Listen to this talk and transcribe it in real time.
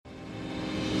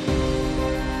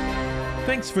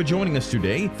Thanks for joining us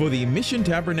today for the Mission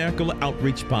Tabernacle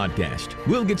Outreach Podcast.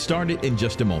 We'll get started in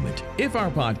just a moment. If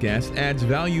our podcast adds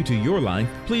value to your life,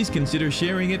 please consider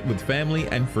sharing it with family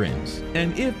and friends.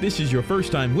 And if this is your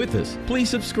first time with us, please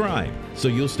subscribe so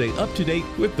you'll stay up to date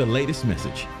with the latest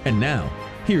message. And now,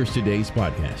 here's today's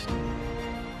podcast.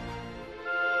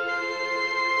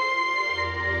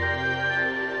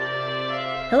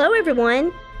 Hello,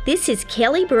 everyone. This is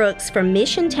Kelly Brooks from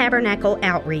Mission Tabernacle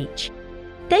Outreach.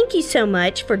 Thank you so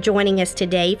much for joining us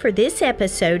today for this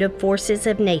episode of Forces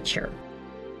of Nature.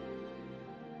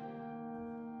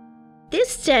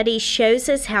 This study shows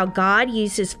us how God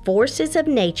uses forces of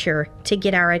nature to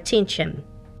get our attention.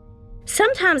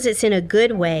 Sometimes it's in a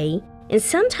good way, and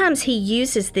sometimes He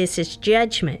uses this as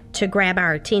judgment to grab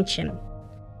our attention.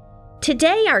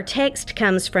 Today, our text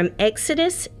comes from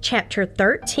Exodus chapter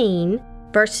 13,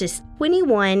 verses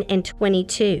 21 and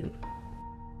 22.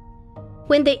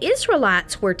 When the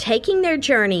Israelites were taking their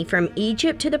journey from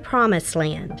Egypt to the Promised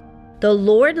Land, the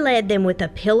Lord led them with a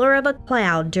pillar of a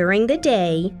cloud during the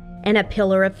day and a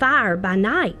pillar of fire by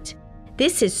night.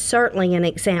 This is certainly an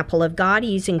example of God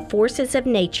using forces of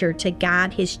nature to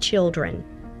guide His children.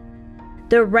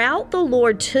 The route the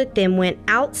Lord took them went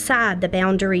outside the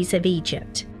boundaries of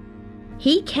Egypt.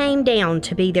 He came down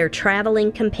to be their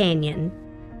traveling companion.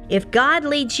 If God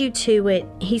leads you to it,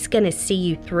 He's going to see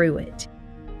you through it.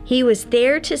 He was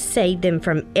there to save them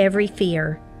from every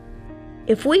fear.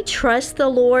 If we trust the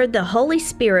Lord, the Holy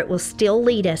Spirit will still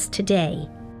lead us today.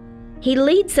 He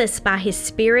leads us by His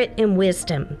Spirit and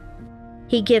wisdom.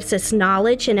 He gives us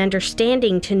knowledge and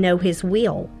understanding to know His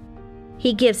will.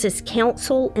 He gives us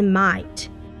counsel and might.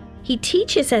 He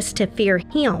teaches us to fear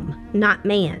Him, not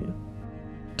man.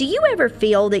 Do you ever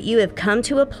feel that you have come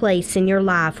to a place in your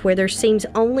life where there seems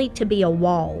only to be a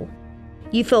wall?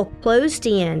 You feel closed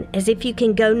in, as if you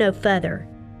can go no further.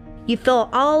 You feel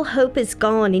all hope is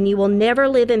gone and you will never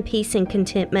live in peace and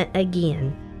contentment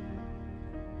again.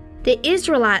 The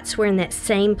Israelites were in that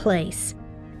same place.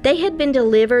 They had been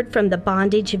delivered from the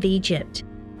bondage of Egypt,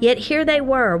 yet here they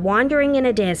were, wandering in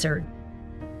a desert.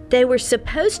 They were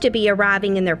supposed to be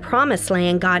arriving in their promised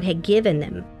land God had given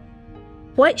them.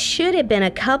 What should have been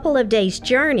a couple of days'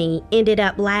 journey ended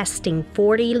up lasting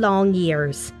 40 long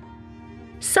years.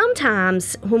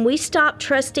 Sometimes, when we stop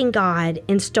trusting God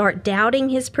and start doubting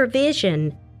His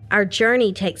provision, our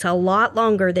journey takes a lot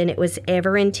longer than it was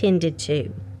ever intended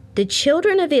to. The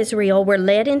children of Israel were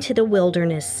led into the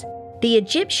wilderness. The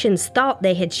Egyptians thought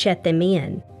they had shut them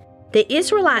in. The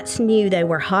Israelites knew they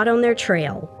were hot on their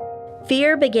trail.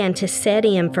 Fear began to set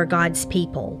in for God's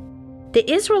people. The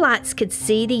Israelites could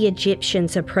see the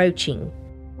Egyptians approaching.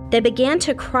 They began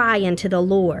to cry unto the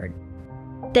Lord.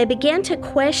 They began to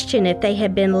question if they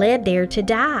had been led there to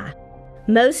die.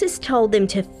 Moses told them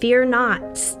to fear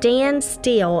not, stand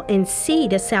still, and see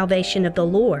the salvation of the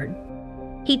Lord.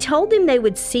 He told them they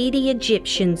would see the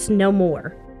Egyptians no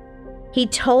more. He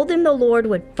told them the Lord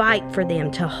would fight for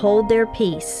them to hold their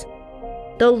peace.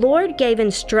 The Lord gave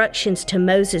instructions to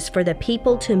Moses for the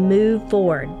people to move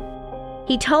forward.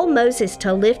 He told Moses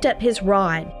to lift up his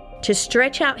rod, to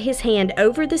stretch out his hand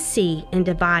over the sea and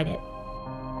divide it.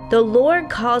 The Lord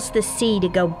caused the sea to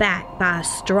go back by a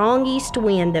strong east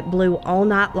wind that blew all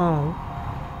night long.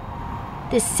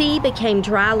 The sea became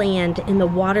dry land and the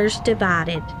waters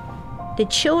divided. The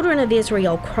children of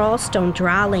Israel crossed on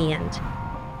dry land.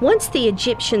 Once the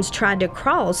Egyptians tried to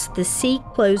cross, the sea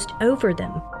closed over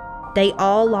them. They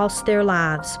all lost their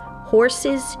lives,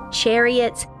 horses,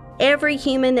 chariots, every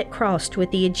human that crossed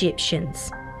with the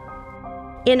Egyptians.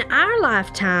 In our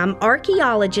lifetime,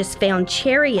 archaeologists found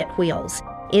chariot wheels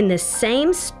in the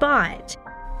same spot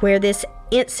where this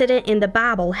incident in the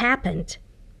Bible happened.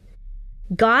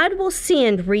 God will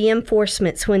send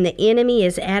reinforcements when the enemy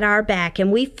is at our back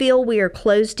and we feel we are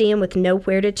closed in with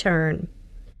nowhere to turn.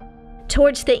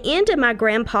 Towards the end of my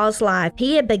grandpa's life,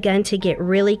 he had begun to get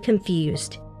really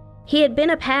confused. He had been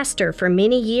a pastor for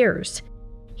many years.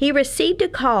 He received a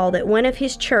call that one of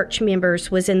his church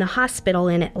members was in the hospital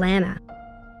in Atlanta.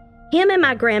 Him and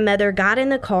my grandmother got in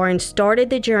the car and started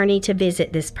the journey to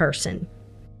visit this person.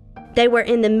 They were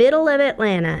in the middle of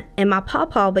Atlanta, and my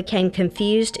pawpaw became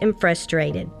confused and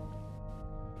frustrated.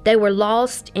 They were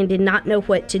lost and did not know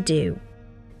what to do.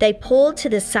 They pulled to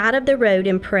the side of the road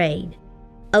and prayed.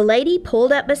 A lady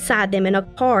pulled up beside them in a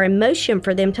car and motioned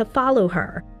for them to follow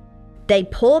her. They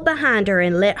pulled behind her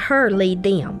and let her lead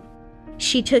them.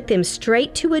 She took them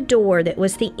straight to a door that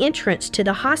was the entrance to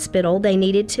the hospital they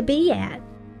needed to be at.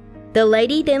 The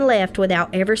lady then left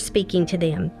without ever speaking to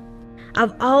them.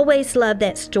 I've always loved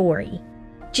that story.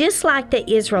 Just like the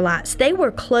Israelites, they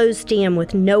were closed in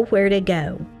with nowhere to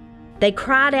go. They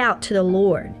cried out to the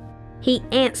Lord. He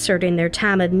answered in their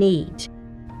time of need.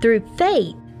 Through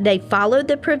faith, they followed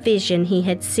the provision He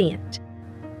had sent.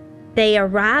 They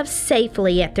arrived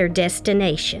safely at their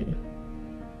destination.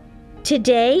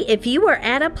 Today, if you are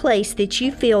at a place that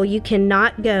you feel you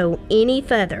cannot go any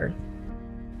further,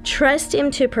 trust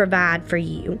Him to provide for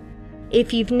you.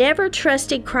 If you've never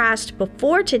trusted Christ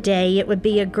before today, it would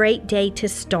be a great day to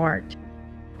start.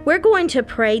 We're going to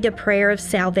pray the prayer of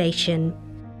salvation.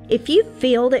 If you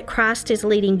feel that Christ is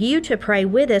leading you to pray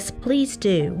with us, please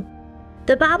do.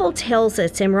 The Bible tells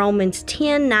us in Romans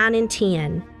 10:9 and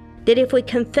 10 that if we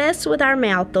confess with our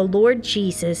mouth the Lord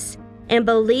Jesus and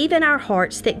believe in our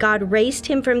hearts that God raised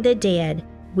Him from the dead,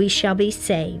 we shall be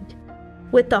saved.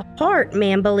 With the heart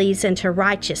man believes unto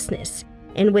righteousness,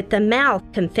 and with the mouth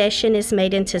confession is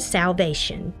made unto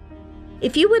salvation.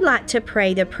 If you would like to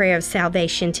pray the prayer of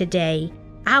salvation today,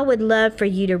 I would love for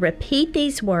you to repeat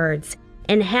these words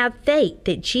and have faith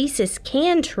that Jesus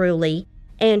can truly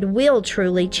and will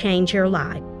truly change your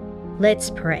life. Let's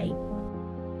pray.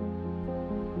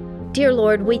 Dear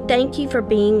Lord, we thank You for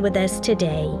being with us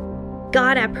today.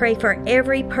 God, I pray for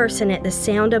every person at the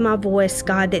sound of my voice,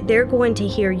 God, that they're going to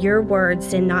hear Your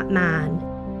words and not mine.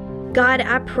 God,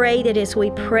 I pray that as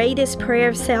we pray this prayer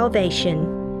of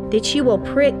salvation, that You will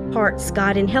prick hearts,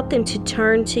 God, and help them to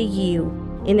turn to You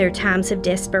in their times of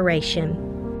desperation.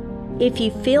 If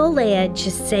you feel led,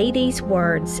 just say these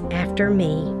words after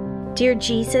me. Dear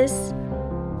Jesus,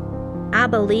 I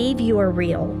believe You are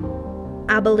real.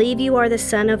 I believe You are the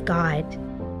Son of God.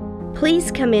 Please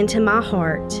come into my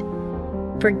heart.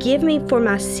 Forgive me for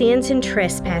my sins and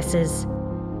trespasses.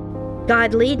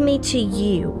 God, lead me to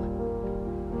You.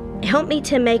 Help me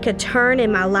to make a turn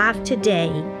in my life today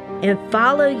and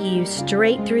follow You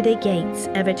straight through the gates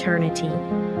of eternity.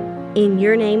 In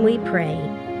Your name we pray.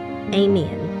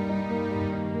 Amen.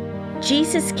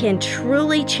 Jesus can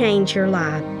truly change your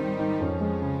life.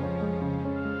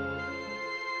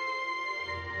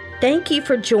 Thank you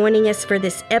for joining us for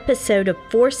this episode of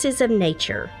Forces of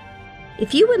Nature.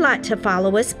 If you would like to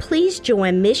follow us, please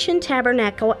join Mission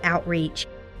Tabernacle Outreach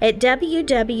at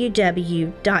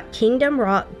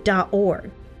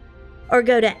www.kingdomrock.org or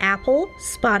go to Apple,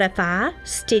 Spotify,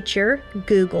 Stitcher,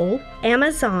 Google,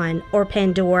 Amazon, or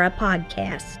Pandora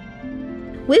Podcasts.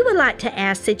 We would like to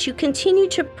ask that you continue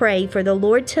to pray for the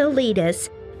Lord to lead us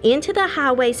into the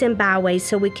highways and byways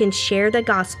so we can share the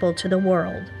gospel to the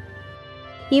world.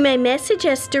 You may message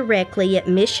us directly at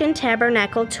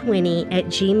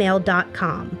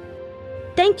missiontabernacle20@gmail.com.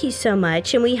 Thank you so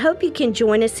much, and we hope you can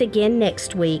join us again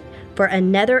next week for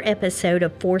another episode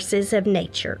of Forces of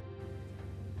Nature.